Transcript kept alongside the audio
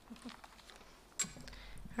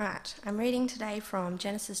Right, I'm reading today from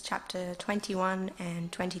Genesis chapter 21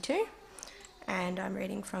 and 22, and I'm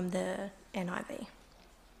reading from the NIV.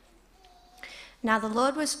 Now the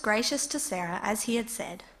Lord was gracious to Sarah as he had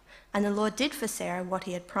said, and the Lord did for Sarah what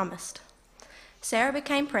he had promised. Sarah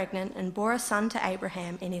became pregnant and bore a son to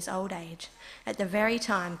Abraham in his old age, at the very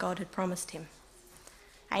time God had promised him.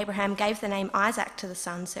 Abraham gave the name Isaac to the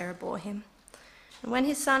son Sarah bore him. And when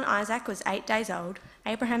his son Isaac was 8 days old,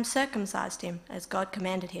 Abraham circumcised him as God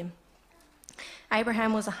commanded him.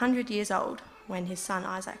 Abraham was 100 years old when his son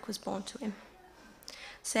Isaac was born to him.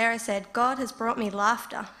 Sarah said, "God has brought me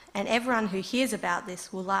laughter, and everyone who hears about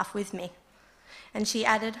this will laugh with me." And she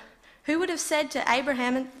added, "Who would have said to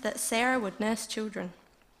Abraham that Sarah would nurse children?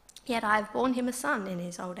 Yet I have borne him a son in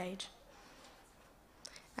his old age."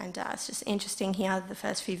 And it's just interesting here, the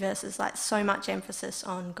first few verses, like so much emphasis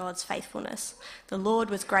on God's faithfulness. The Lord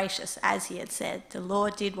was gracious, as he had said. The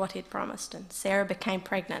Lord did what he had promised, and Sarah became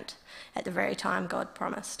pregnant at the very time God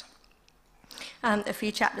promised. A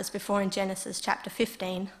few chapters before, in Genesis chapter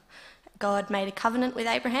 15, God made a covenant with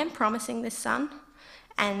Abraham, promising this son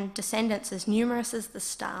and descendants as numerous as the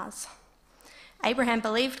stars. Abraham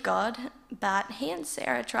believed God, but he and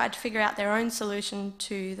Sarah tried to figure out their own solution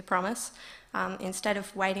to the promise, instead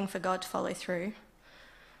of waiting for God to follow through.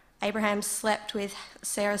 Abraham slept with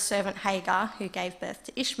Sarah's servant Hagar, who gave birth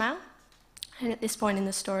to Ishmael, and at this point in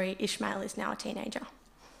the story, Ishmael is now a teenager.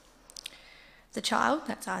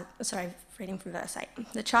 Reading from verse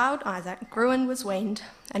 8. The child Isaac grew and was weaned,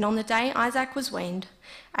 and on the day Isaac was weaned,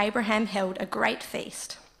 Abraham held a great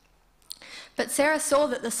feast. But Sarah saw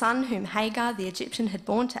that the son whom Hagar the Egyptian had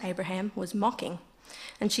borne to Abraham was mocking.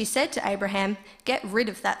 And she said to Abraham, "Get rid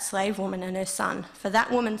of that slave woman and her son, for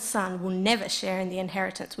that woman's son will never share in the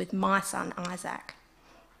inheritance with my son Isaac."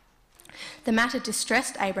 The matter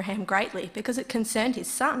distressed Abraham greatly because it concerned his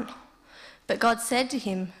son. But God said to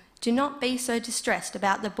him, "Do not be so distressed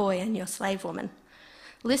about the boy and your slave woman.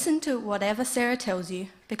 Listen to whatever Sarah tells you,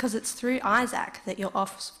 because it's through Isaac that your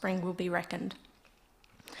offspring will be reckoned.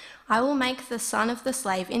 I will make the son of the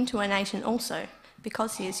slave into a nation also,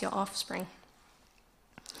 because he is your offspring."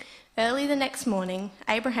 Early the next morning,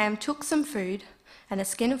 Abraham took some food and a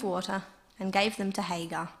skin of water and gave them to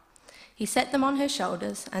Hagar. He set them on her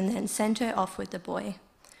shoulders and then sent her off with the boy.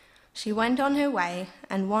 She went on her way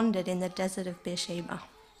and wandered in the desert of Beersheba.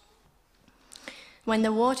 When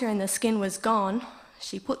the water in the skin was gone,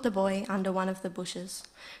 she put the boy under one of the bushes.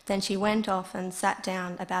 Then she went off and sat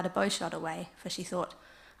down about a bowshot away, for she thought,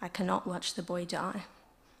 "I cannot watch the boy die."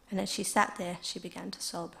 And as she sat there, she began to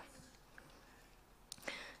sob.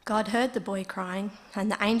 God heard the boy crying,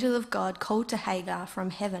 and the angel of God called to Hagar from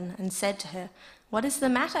heaven and said to her, "What is the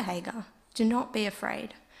matter, Hagar? Do not be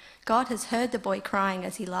afraid. God has heard the boy crying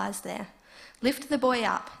as he lies there. Lift the boy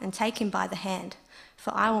up and take him by the hand,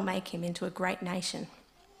 for I will make him into a great nation."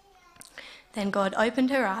 Then God opened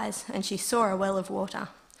her eyes, and she saw a well of water.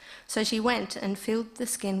 So she went and filled the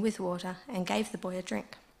skin with water and gave the boy a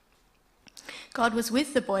drink. God was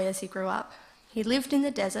with the boy as he grew up. He lived in the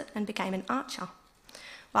desert and became an archer.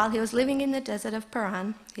 While he was living in the desert of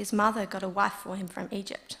Paran, his mother got a wife for him from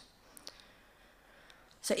Egypt.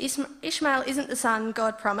 So Ishmael isn't the son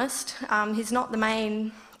God promised. He's not the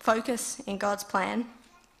main focus in God's plan.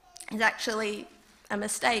 He's actually a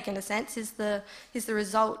mistake, in a sense. He's the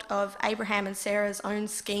result of Abraham and Sarah's own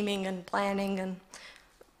scheming and planning and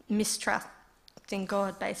mistrusting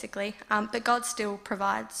God, basically. But God still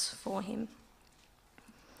provides for him.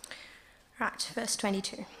 Right, verse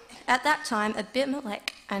 22. At that time,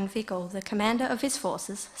 Abimelech and Phicol, the commander of his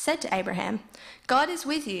forces, said to Abraham, "God is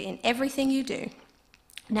with you in everything you do.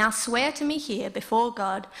 Now swear to me here before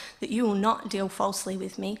God that you will not deal falsely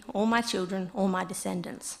with me, or my children, or my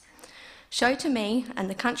descendants. Show to me and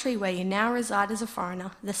the country where you now reside as a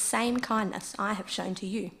foreigner the same kindness I have shown to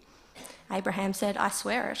you." Abraham said, "I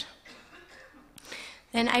swear it."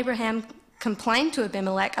 Then Abraham complained to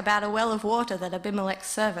Abimelech about a well of water that Abimelech's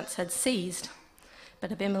servants had seized.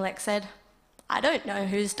 But Abimelech said, "I don't know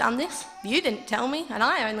who's done this. You didn't tell me, and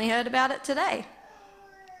I only heard about it today."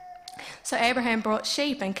 So Abraham brought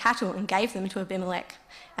sheep and cattle and gave them to Abimelech,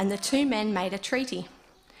 and the two men made a treaty.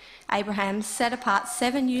 Abraham set apart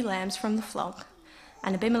 7 ewe lambs from the flock,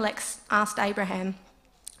 and Abimelech asked Abraham,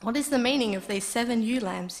 "What is the meaning of these 7 ewe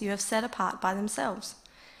lambs you have set apart by themselves?"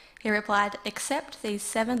 He replied, "Accept these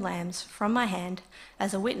 7 lambs from my hand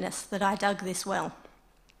as a witness that I dug this well."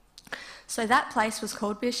 So that place was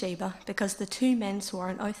called Beersheba because the two men swore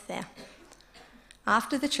an oath there.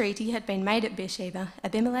 After the treaty had been made at Beersheba,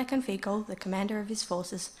 Abimelech and Phicol, the commander of his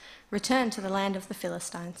forces, returned to the land of the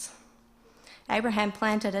Philistines. Abraham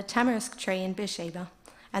planted a tamarisk tree in Beersheba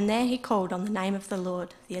and there he called on the name of the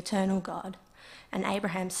Lord, the eternal God. And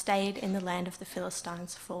Abraham stayed in the land of the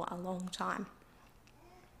Philistines for a long time.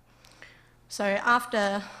 So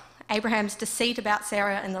after Abraham's deceit about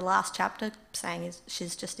Sarah in the last chapter, saying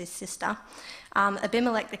she's just his sister,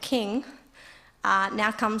 Abimelech the king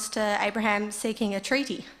now comes to Abraham seeking a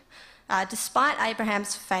treaty. Despite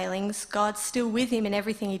Abraham's failings, God's still with him in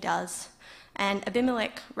everything he does. And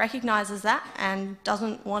Abimelech recognises that and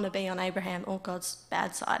doesn't want to be on Abraham or God's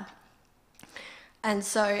bad side. And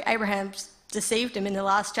so Abraham's deceived him in the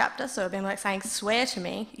last chapter, so Abimelech's saying, "Swear to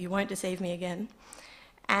me, you won't deceive me again."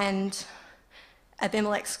 And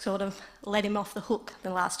Abimelech sort of let him off the hook in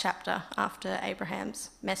the last chapter after Abraham's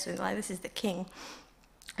mess with him. Like, this is the king.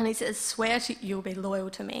 And he says, "Swear you'll be loyal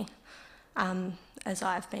to me as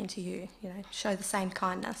I've been to you. Show the same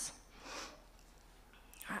kindness."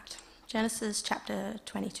 All right, Genesis chapter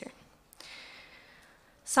 22.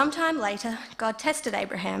 Sometime later, God tested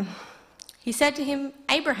Abraham. He said to him,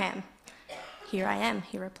 "Abraham." "Here I am,"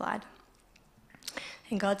 he replied.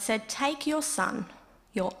 And God said, "Take your son,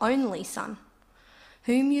 your only son,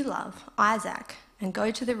 whom you love, Isaac, and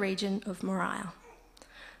go to the region of Moriah.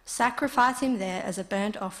 Sacrifice him there as a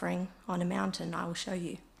burnt offering on a mountain I will show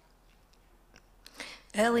you."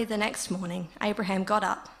 Early the next morning, Abraham got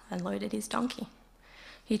up and loaded his donkey.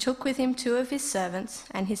 He took with him 2 of his servants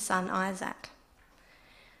and his son Isaac.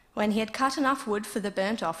 When he had cut enough wood for the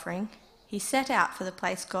burnt offering, he set out for the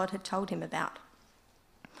place God had told him about.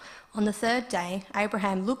 On the 3rd day,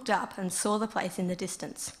 Abraham looked up and saw the place in the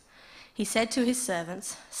distance. He said to his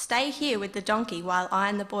servants, "Stay here with the donkey while I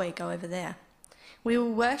and the boy go over there. We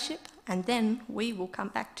will worship, and then we will come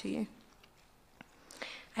back to you."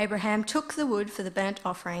 Abraham took the wood for the burnt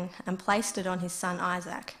offering and placed it on his son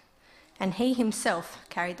Isaac, and he himself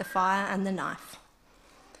carried the fire and the knife.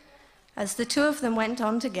 As the 2 of them went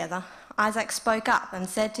on together, Isaac spoke up and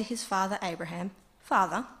said to his father Abraham,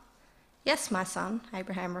 "Father." "Yes, my son,"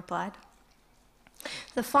 Abraham replied.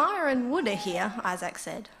 "The fire and wood are here," Isaac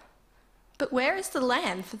said. "But where is the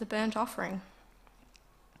lamb for the burnt offering?"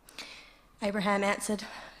 Abraham answered,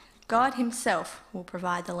 "God himself will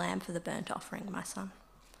provide the lamb for the burnt offering, my son."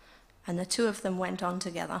 And the 2 of them went on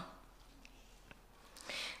together.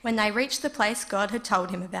 When they reached the place God had told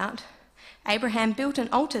him about, Abraham built an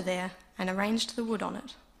altar there and arranged the wood on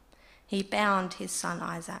it. He bound his son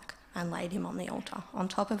Isaac and laid him on the altar, on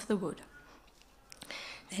top of the wood.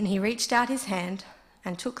 Then he reached out his hand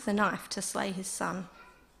and took the knife to slay his son.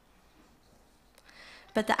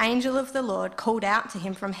 But the angel of the Lord called out to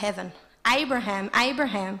him from heaven, "Abraham,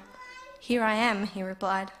 Abraham." "Here I am," he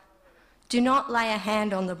replied. "Do not lay a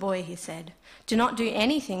hand on the boy," he said. "Do not do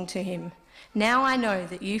anything to him. Now I know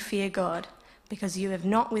that you fear God, because you have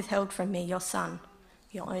not withheld from me your son,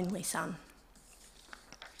 your only son."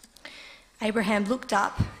 Abraham looked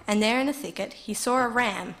up, and there in a thicket he saw a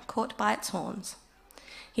ram caught by its horns.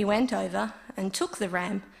 He went over and took the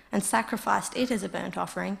ram and sacrificed it as a burnt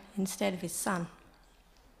offering instead of his son.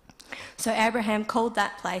 So Abraham called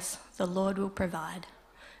that place, "The Lord will provide."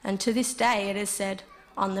 And to this day it is said,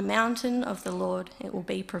 "On the mountain of the Lord it will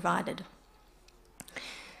be provided."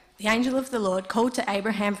 The angel of the Lord called to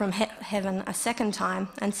Abraham from heaven a second time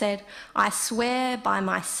and said, "I swear by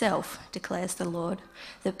myself, declares the Lord,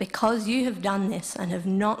 that because you have done this and have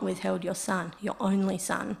not withheld your son, your only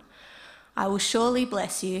son, I will surely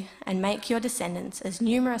bless you and make your descendants as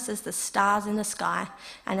numerous as the stars in the sky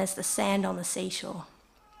and as the sand on the seashore.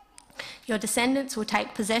 Your descendants will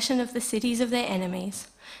take possession of the cities of their enemies,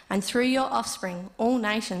 and through your offspring all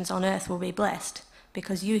nations on earth will be blessed,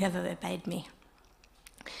 because you have obeyed me."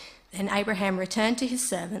 Then Abraham returned to his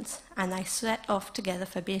servants, and they set off together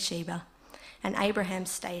for Beersheba, and Abraham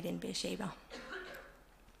stayed in Beersheba.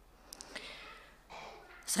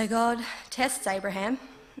 So God tests Abraham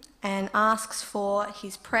and asks for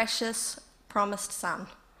his precious promised son.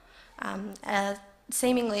 A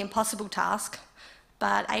seemingly impossible task,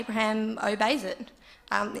 but Abraham obeys it.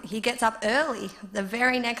 He gets up early the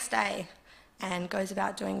very next day and goes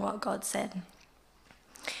about doing what God said.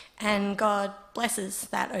 And God blesses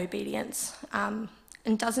that obedience, and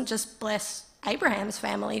doesn't just bless Abraham's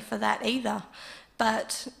family for that either,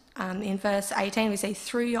 but in verse 18 we see,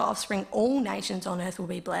 "Through your offspring all nations on earth will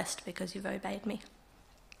be blessed because you've obeyed me."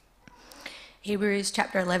 Hebrews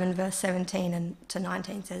chapter 11 verse 17 and to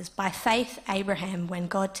 19 says, "By faith Abraham, when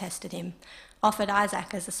God tested him, offered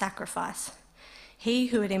Isaac as a sacrifice. He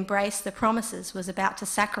who had embraced the promises was about to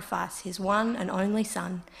sacrifice his one and only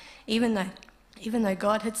son, even though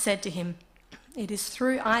God had said to him, 'It is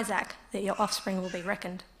through Isaac that your offspring will be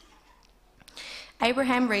reckoned.'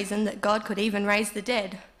 Abraham reasoned that God could even raise the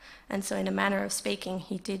dead, And so in a manner of speaking,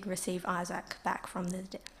 he did receive Isaac back from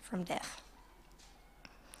death.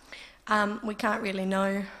 We can't really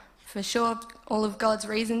know for sure all of God's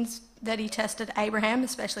reasons that he tested Abraham,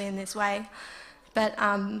 especially in this way. But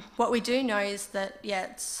what we do know is that,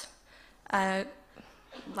 it's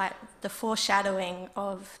like the foreshadowing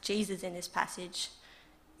of Jesus in this passage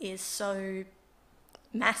is so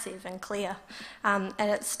massive and clear. And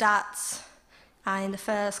it starts in the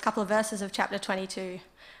first couple of verses of chapter 22,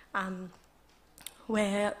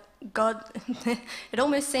 where God, it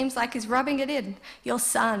almost seems like he's rubbing it in. Your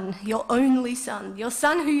son, your only son, your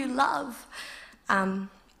son who you love. And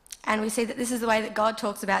we see that this is the way that God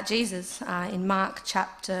talks about Jesus. In Mark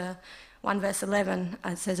chapter 1 verse 11,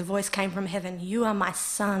 it says, a voice came from heaven, you are my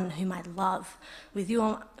son whom I love. With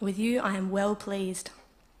you I am well pleased.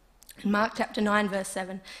 In Mark chapter 9 verse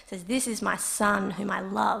 7, it says, this is my son whom I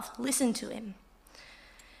love. Listen to him.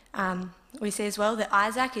 We see as well that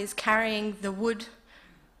Isaac is carrying the wood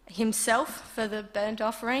himself for the burnt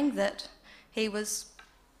offering, that he was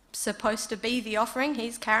supposed to be the offering.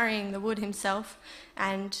 He's carrying the wood himself,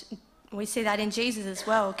 and we see that in Jesus as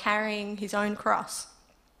well, carrying his own cross.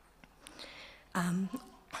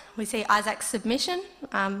 We see Isaac's submission.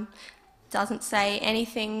 Doesn't say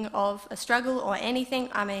anything of a struggle or anything.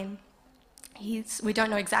 I mean, we don't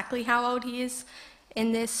know exactly how old he is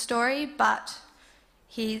in this story, but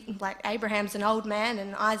Abraham's an old man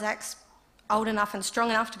and Isaac's old enough and strong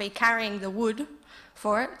enough to be carrying the wood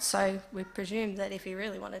for it, so we presume that if he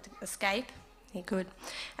really wanted to escape, he could.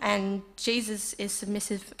 And Jesus is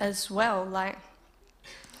submissive as well.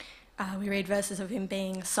 We read verses of him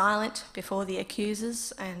being silent before the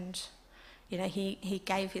accusers, and he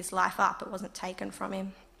gave his life up. It wasn't taken from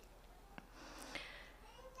him.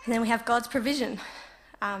 And then we have God's provision.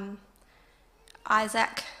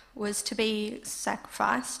 Isaac was to be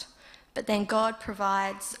sacrificed, but then God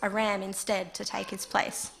provides a ram instead to take his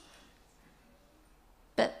place.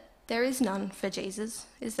 But there is none for Jesus,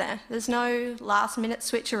 is there? There's no last-minute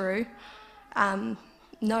switcheroo,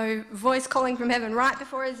 no voice calling from heaven right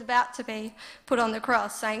before he's about to be put on the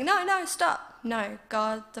cross saying, no, stop. No,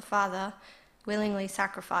 God the Father willingly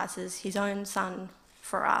sacrifices his own son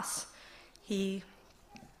for us. He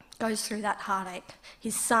goes through that heartache.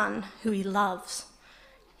 His son, who he loves,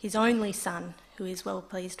 his only son, who he's well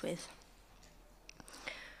pleased with.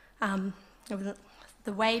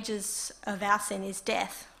 The wages of our sin is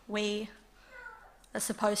death. We are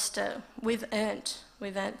supposed to, we've earned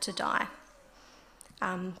to die.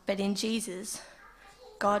 But in Jesus,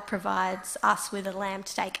 God provides us with a lamb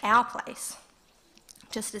to take our place,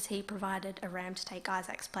 just as he provided a ram to take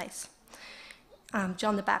Isaac's place.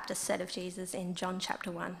 John the Baptist said of Jesus in John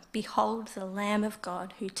chapter 1, behold the Lamb of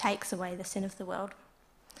God who takes away the sin of the world.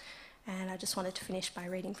 And I just wanted to finish by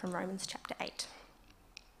reading from Romans chapter 8.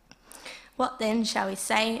 What then shall we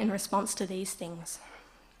say in response to these things?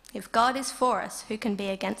 If God is for us, who can be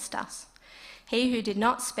against us? He who did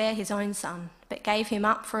not spare his own son, but gave him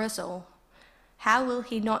up for us all, how will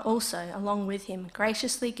he not also, along with him,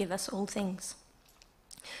 graciously give us all things?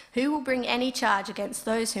 Who will bring any charge against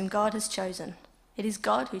those whom God has chosen? It is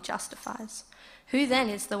God who justifies. Who then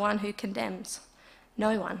is the one who condemns?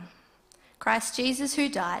 No one. Christ Jesus, who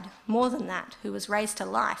died, more than that, who was raised to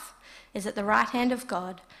life, is at the right hand of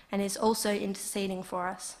God and is also interceding for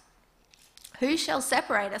us. Who shall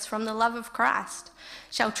separate us from the love of Christ?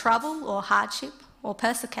 Shall trouble or hardship or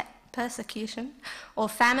persecution or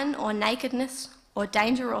famine or nakedness or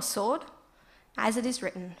danger or sword? As it is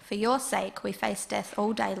written, for your sake we face death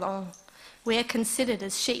all day long. We are considered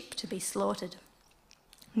as sheep to be slaughtered.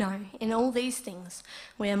 No, in all these things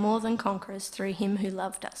we are more than conquerors through him who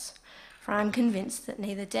loved us. For I am convinced that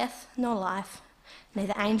neither death nor life,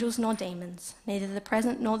 neither angels nor demons, neither the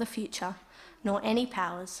present nor the future, nor any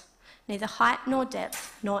powers, neither height nor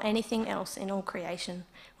depth, nor anything else in all creation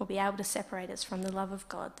will be able to separate us from the love of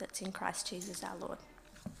God that's in Christ Jesus our Lord.